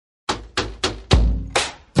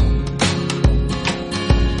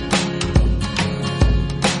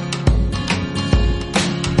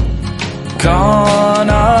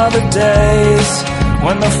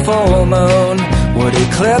when the full moon would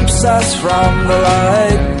eclipse us from the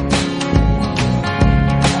light.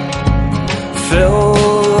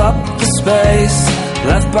 Fill up the space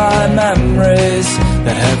left by memories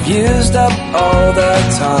that have used up all their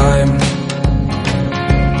time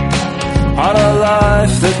on a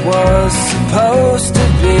life that was supposed to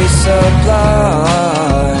be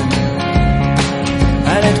sublime.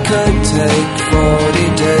 And it could take 40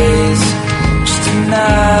 days just to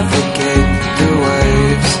navigate the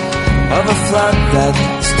waves of a flood that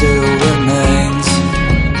still remains.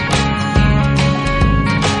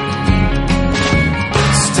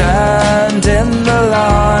 Stand in the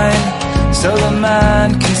line so the man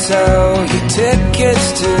can sell you tickets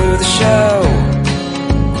to the show.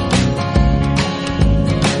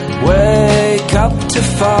 Wake up to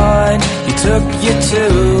find he took you to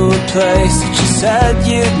a place that you said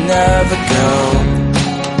you'd never go.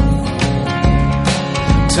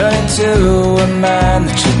 Turn into a man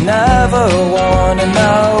that you'd never wanna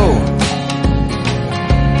know.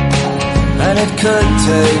 And it could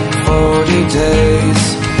take 40 days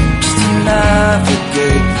just to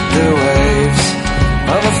navigate the waves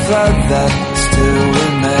of a flood that still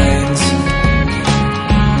remains.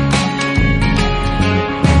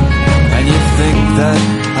 And you think that,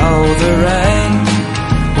 oh, the rain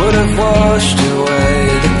would have washed away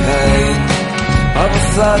the pain of a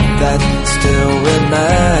flood that still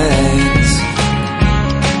remains.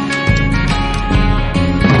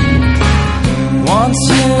 Once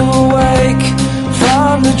you awake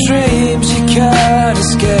from the dreams you can't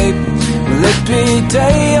escape, will it be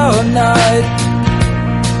day or night?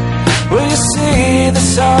 Will you see the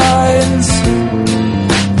signs?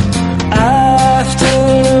 After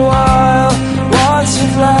a while, once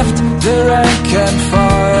you've left the rank and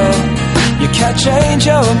file, you can't change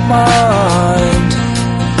your mind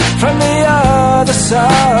from the other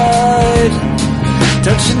side.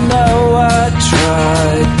 Don't you know I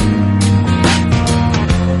tried?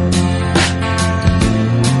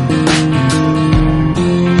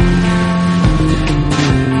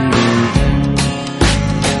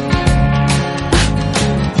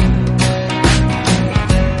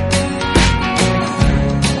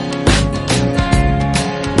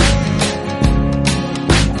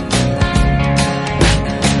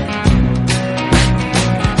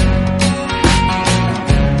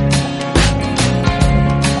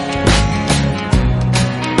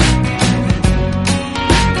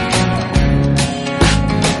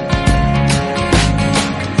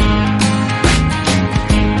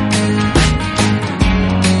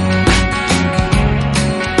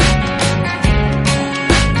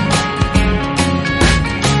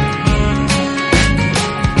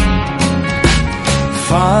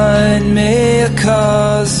 Find me a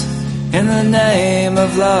cause in the name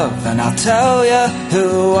of love, and I'll tell you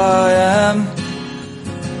who I am.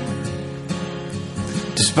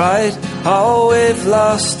 Despite all we've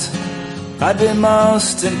lost, I'd be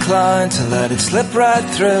most inclined to let it slip right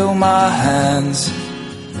through my hands,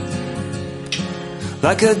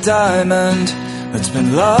 like a diamond that's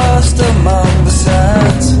been lost among the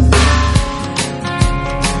sands.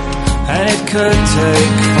 And it could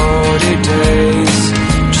take 40 days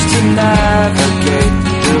just to navigate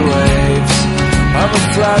the waves of a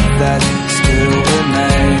flood that